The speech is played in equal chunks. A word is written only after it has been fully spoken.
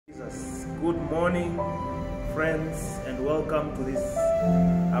Good morning, friends, and welcome to this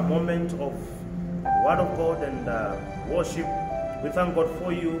moment of Word of God and worship. We thank God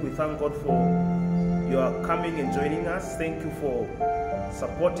for you. We thank God for your coming and joining us. Thank you for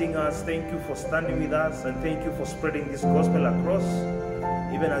supporting us. Thank you for standing with us, and thank you for spreading this gospel across.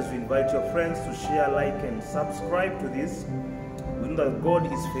 Even as you invite your friends to share, like, and subscribe to this, we know that God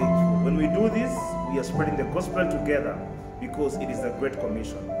is faithful. When we do this, we are spreading the gospel together because it is the Great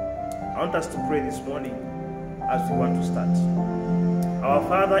Commission. I want us to pray this morning as we want to start. Our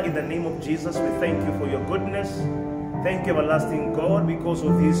Father, in the name of Jesus, we thank you for your goodness. Thank you, everlasting God, because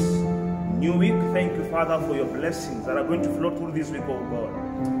of this new week. Thank you, Father, for your blessings that are going to flow through this week, oh God.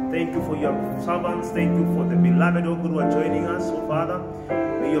 Thank you for your servants. Thank you for the beloved, oh God, who are joining us, oh Father.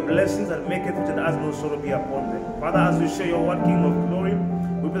 May your blessings that make it and as no sorrow be upon them. Father, as we share your word, King of glory,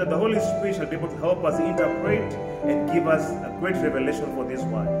 we pray that the Holy Spirit shall be able to help us interpret and give us a great revelation for this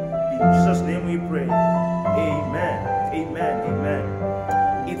word. In Jesus' name we pray. Amen. Amen. Amen.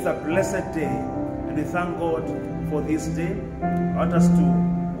 It's a blessed day, and we thank God for this day. I want us to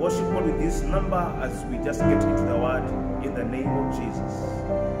worship God with this number as we just get into the word in the name of Jesus.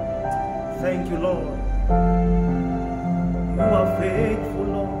 Thank you, Lord. You are faithful,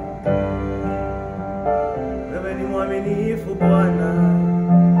 Lord. Wewe ni mwaminifu Bwana.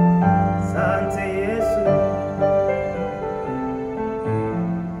 Asante Yesu.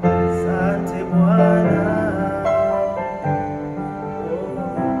 Asante Bwana.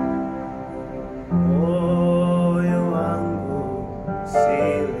 Moyo wangu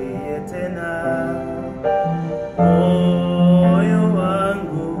usilie tena. Moyo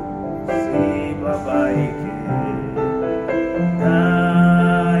wangu usibabaike.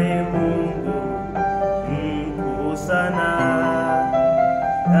 Naye Mungu mkuu sana.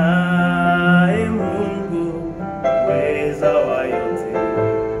 Naye Mungu weza wa yote.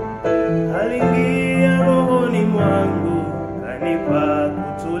 Aliingia rohoni mwangu, kanipa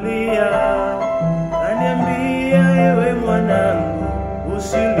kutulia. Kaniambia, ewe mwanangu,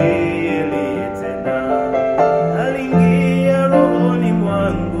 usilie tena. Aliingia rohoni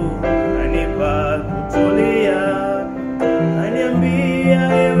mwangu, kanipa kutulia. Kaniambia,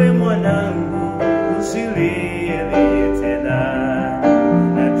 ewe mwanangu, usilie tena.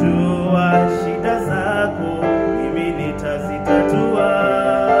 Najua shida zako mimi nitazitatua.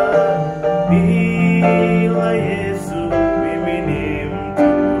 Bila Yesu mimi ni mtu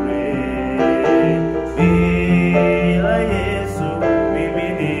bure. Bila Yesu mimi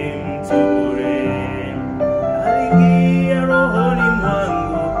ni mtu bure. Aliingia rohoni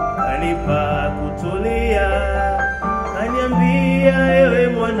mwangu, kanipa kutulia. Kaniambia, ewe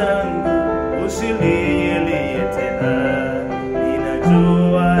mwanangu, usilie tena.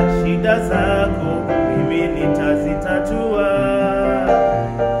 Ninajua shida zako mimi nitazitatua.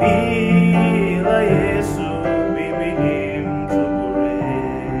 Bila Yesu mimi ni mtu bure.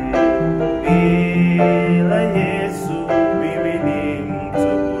 Bila Yesu mimi ni mtu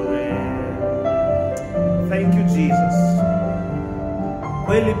bure. Thank you, Jesus.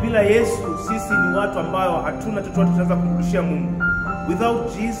 Kweli bila Yesu sisi ni watu ambao hatuna chochote tunaweza kumrudishia Mungu.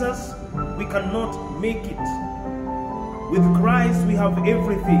 Without Jesus we cannot make it. With Christ we have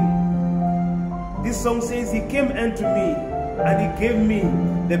everything. This song says, He came unto me and He gave me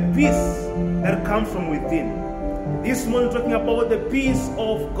the peace that comes from within. This morning talking about the peace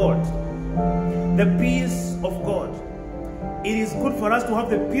of God. The peace of God. It is good for us to have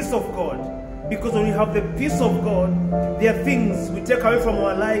the peace of God, because when we have the peace of God, there are things we take away from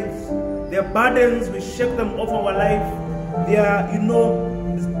our lives. There are burdens, we shake them off our life. There are,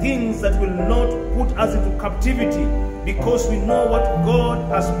 things that will not put us into captivity, because we know what God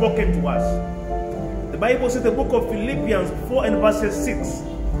has spoken to us. The Bible says, the book of Philippians 4 and verses 6,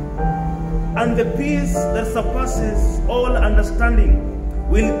 and the peace that surpasses all understanding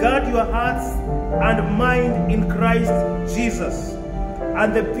will guard your hearts and mind in Christ Jesus.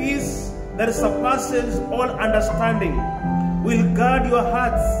 And the peace that surpasses all understanding will guard your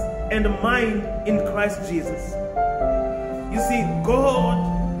hearts and mind in Christ Jesus. You see, God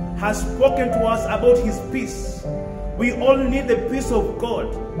has spoken to us about His peace. We all need the peace of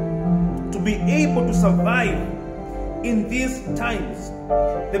God to be able to survive in these times.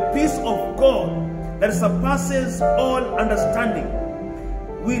 The peace of God that surpasses all understanding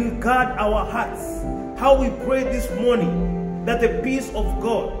will guard our hearts. How we pray this morning that the peace of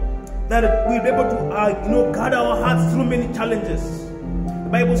God that we'll be able to guard our hearts through many challenges. The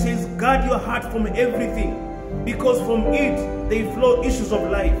Bible says, guard your heart from everything, because from it they flow issues of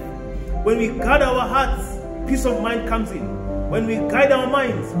life. When we guard our hearts, peace of mind comes in. When we guide our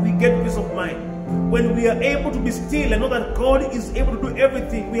minds, we get peace of mind. When we are able to be still and know that God is able to do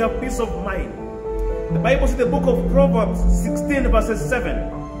everything, we have peace of mind. The Bible says in the book of Proverbs 16 verses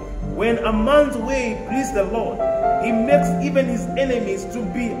 7, when a man's way pleases the Lord, he makes even his enemies to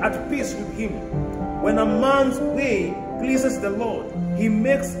be at peace with him. When a man's way pleases the Lord, he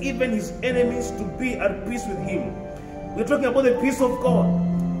makes even his enemies to be at peace with him. We're talking about the peace of God.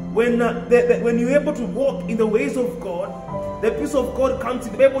 When you're able to walk in the ways of God, the peace of God comes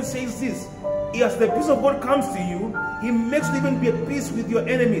to you. The Bible says this: as the peace of God comes to you, He makes you even be at peace with your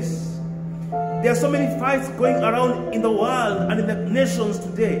enemies. There are so many fights going around in the world and in the nations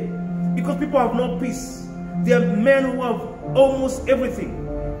today because people have no peace. There are men who have almost everything,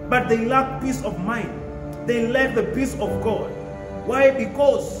 but they lack peace of mind. They lack the peace of God. Why?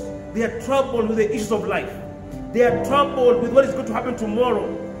 Because they are troubled with the issues of life. They are troubled with what is going to happen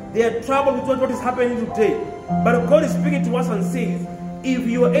tomorrow. They are troubled with what is happening today. But God is speaking to us and says, if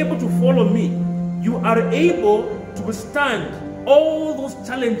you are able to follow me, you are able to withstand all those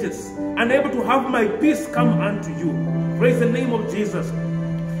challenges and able to have my peace come unto you. Praise the name of Jesus.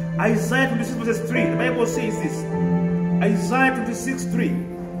 Isaiah 26 verses 3, the Bible says this. Isaiah 26 3,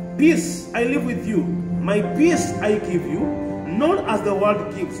 peace I live with you, my peace I give you, not as the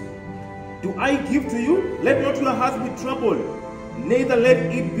world gives. Do I give to you? Let not your heart be troubled, neither let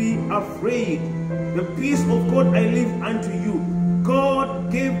it be afraid. The peace of God I leave unto you.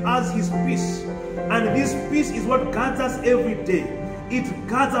 God gave us His peace, and this peace is what guards us every day. It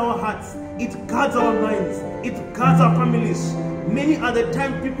guards our hearts, it guards our minds, it guards our families. Many are the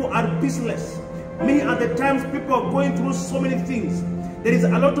times people are peaceless. Many are the times people are going through so many things. There is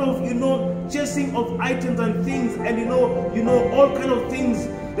a lot of, chasing of items and things, and all kind of things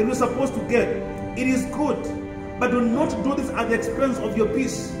that we're supposed to get. It is good, but do not do this at the expense of your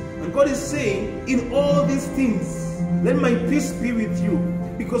peace. And God is saying, in all these things, let my peace be with you.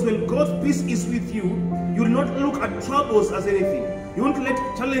 Because when God's peace is with you, you will not look at troubles as anything. You won't let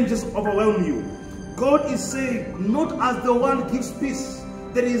challenges overwhelm you. God is saying, not as the world gives peace.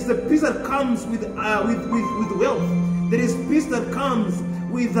 There is the peace that comes with wealth. There is peace that comes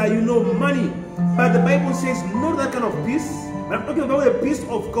with money. But the Bible says, not that kind of peace. I'm talking about the peace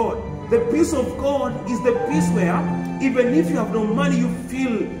of God. The peace of God is the peace where even if you have no money, you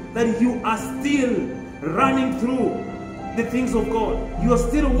feel that you are still running through the things of God. You are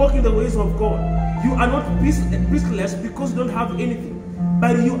still walking the ways of God. You are not peaceless because you don't have anything.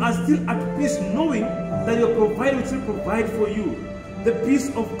 But you are still at peace knowing that your provider will still provide for you. The peace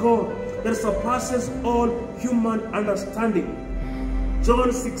of God that surpasses all human understanding.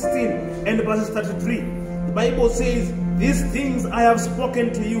 John 16 and verses 33. The Bible says, these things I have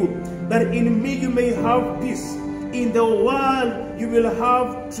spoken to you, that in me you may have peace. In the world you will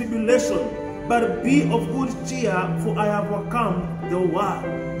have tribulation, but be of good cheer, for I have overcome the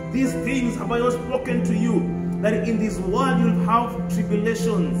world. These things have I not spoken to you, that in this world you will have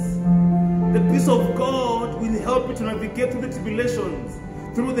tribulations. The peace of God will help you to navigate through the tribulations,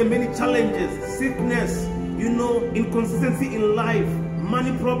 through the many challenges, sickness, inconsistency in life,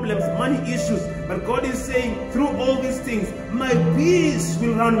 money problems, money issues. But God is saying, through all these things, my peace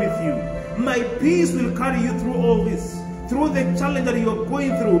will run with you. My peace will carry you through all this. Through the challenge that you are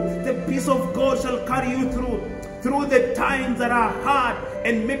going through, the peace of God shall carry you through. Through the times that are hard,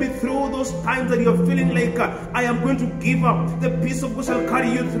 and maybe through those times that you're feeling like I am going to give up, the peace of God shall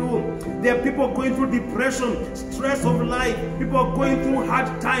carry you through. There are people going through depression, stress of life. People are going through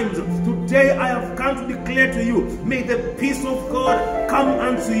hard times. Today I have come to declare to you, may the peace of God come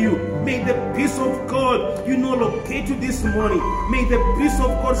unto you. May the peace of God, locate you this morning. May the peace of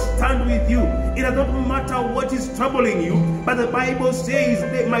God stand with you. It does not matter what is troubling you, but the Bible says,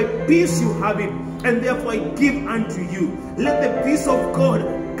 my peace you have it, and therefore I give unto you. Let the peace of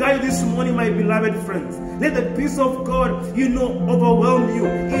God guide this morning, my beloved friends. Let the peace of God, overwhelm you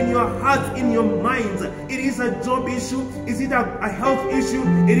in your hearts, in your minds. It is a job issue. Is it a health issue?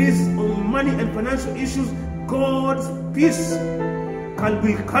 It is money and financial issues. God's peace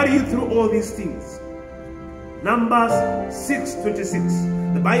will carry you through all these things. Numbers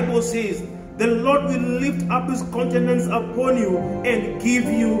 6:26. The Bible says, the Lord will lift up His countenance upon you and give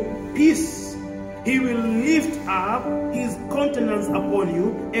you peace. He will lift up His countenance upon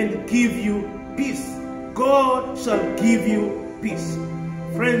you and give you peace. God shall give you peace.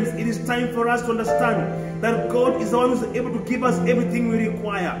 Friends, it is time for us to understand that God is the one who is able to give us everything we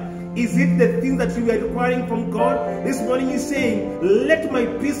require. Is it the thing that you are requiring from God? This morning He's saying, let my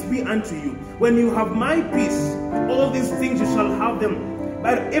peace be unto you. When you have my peace, all these things you shall have them.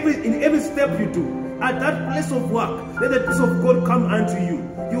 But in every step you do, at that place of work, let the peace of God come unto you.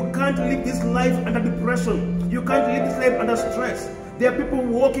 You can't live this life under depression. You can't live this life under stress. There are people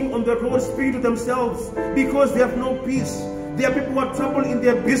walking on the road speaking to themselves because they have no peace. There are people who are troubled in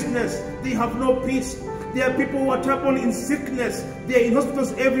their business. They have no peace. There are people who are troubled in sickness. They are in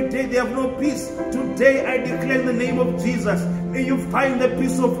hospitals every day. They have no peace. Today I declare in the name of Jesus, may you find the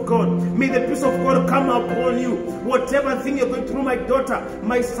peace of God. May the peace of God come upon you. Whatever thing you're going through, my daughter,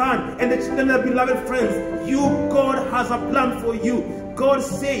 my son, and the children of beloved friends, you, God has a plan for you. God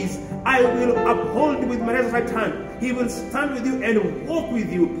says, I will uphold you with my right hand. He will stand with you and walk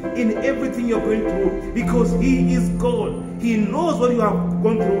with you in everything you're going through, because He is God. He knows what you have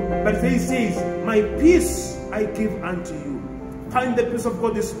gone through, but He says, my peace I give unto you. Find the peace of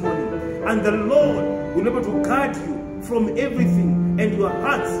God this morning, and the Lord will be able to guard you from everything, and your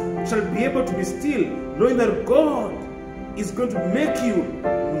hearts shall be able to be still, knowing that God is going to make you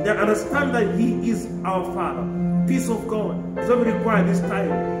understand that He is our Father. Peace of God is what we require this time.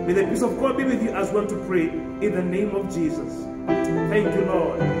 May the peace of God be with you as we want to pray in the name of Jesus. Thank you,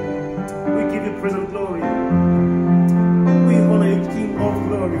 Lord. We give you praise and glory. We honor you, King of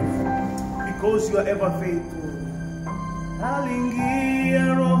glory, because you are ever faithful.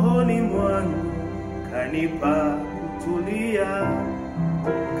 Alingia rohoni mwangu, kanipa kutulia,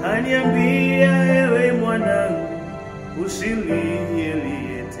 kaniambia ewe mwanangu,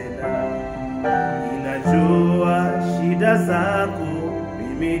 usilie tena. Ninajua shida zako,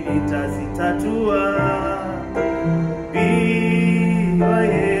 mimi nitazitatua. Bila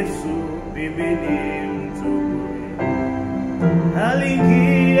Yesu mimi ni mtu bure.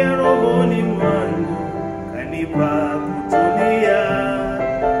 Aliingia rohoni mwangu, kanipa kutulia,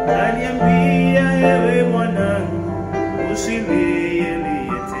 kaniambia ewe mwanangu, usilie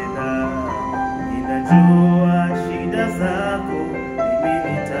tena. Ninajua shida zako, mimi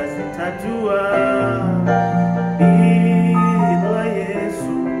nitazitatua. Bila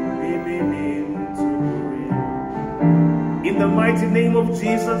Yesu mimi ni mtu bure. In the mighty name of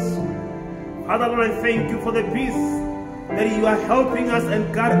Jesus, Father Lord, I thank you for the peace that you are helping us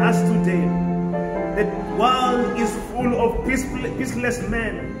and guide us today. The world is full of peaceless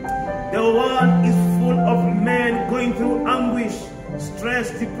men. The world is full of men going through anguish,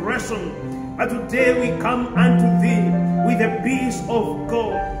 stress, depression. But today we come unto thee with the peace of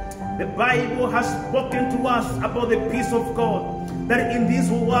God. The Bible has spoken to us about the peace of God, that in this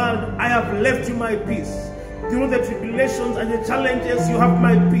world I have left you my peace. Through the tribulations and the challenges, you have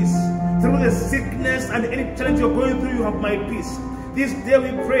my peace. Through the sickness and any challenge you're going through, you have my peace. This day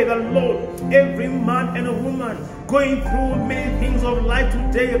we pray that, Lord, every man and a woman going through many things of life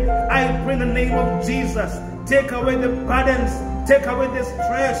today, I pray in the name of Jesus, take away the burdens, take away the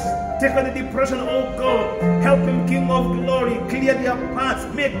stress, take away the depression, oh God. Help them, King of glory, clear their paths,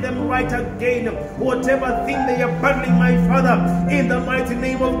 make them right again. Whatever thing they are battling, my Father, in the mighty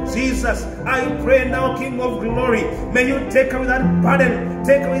name of Jesus, I pray now, King of glory, may you take away that burden,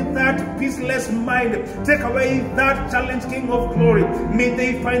 take away that peaceless mind, take away that challenge, King of glory. May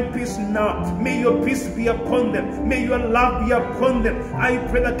they find peace now. May your peace be upon them. May your love be upon them. I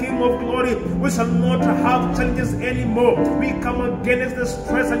pray the King of glory, we shall not have challenges anymore. We come against the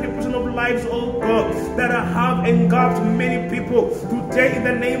stress and depression of lives, oh God, that have engulfed many people. Today, in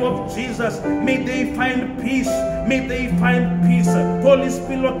the name of Jesus, may they find peace. May they find peace. Holy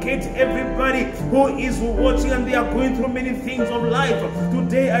Spirit, locate everybody who is watching and they are going through many things of life.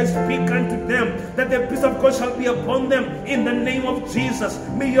 Today, I speak unto them that the peace of God shall be upon them in the name of Jesus.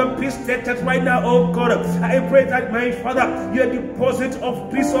 May your peace take that right now, oh God. I pray that, my Father, your deposit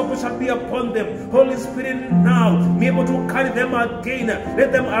of peace of God shall be upon them. Holy Spirit, now be able to carry them again.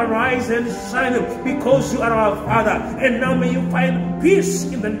 Let them arise and shine, because you are our Father. And now may you find peace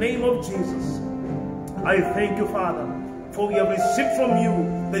in the name of Jesus. I thank you, Father, for we have received from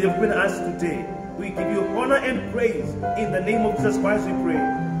you that you have given us today. We give you honor and praise. In the name of Jesus Christ we pray.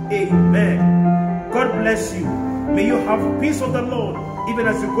 Amen. God bless you. May you have peace of the Lord even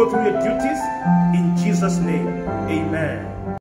as you go through your duties. In Jesus' name, amen.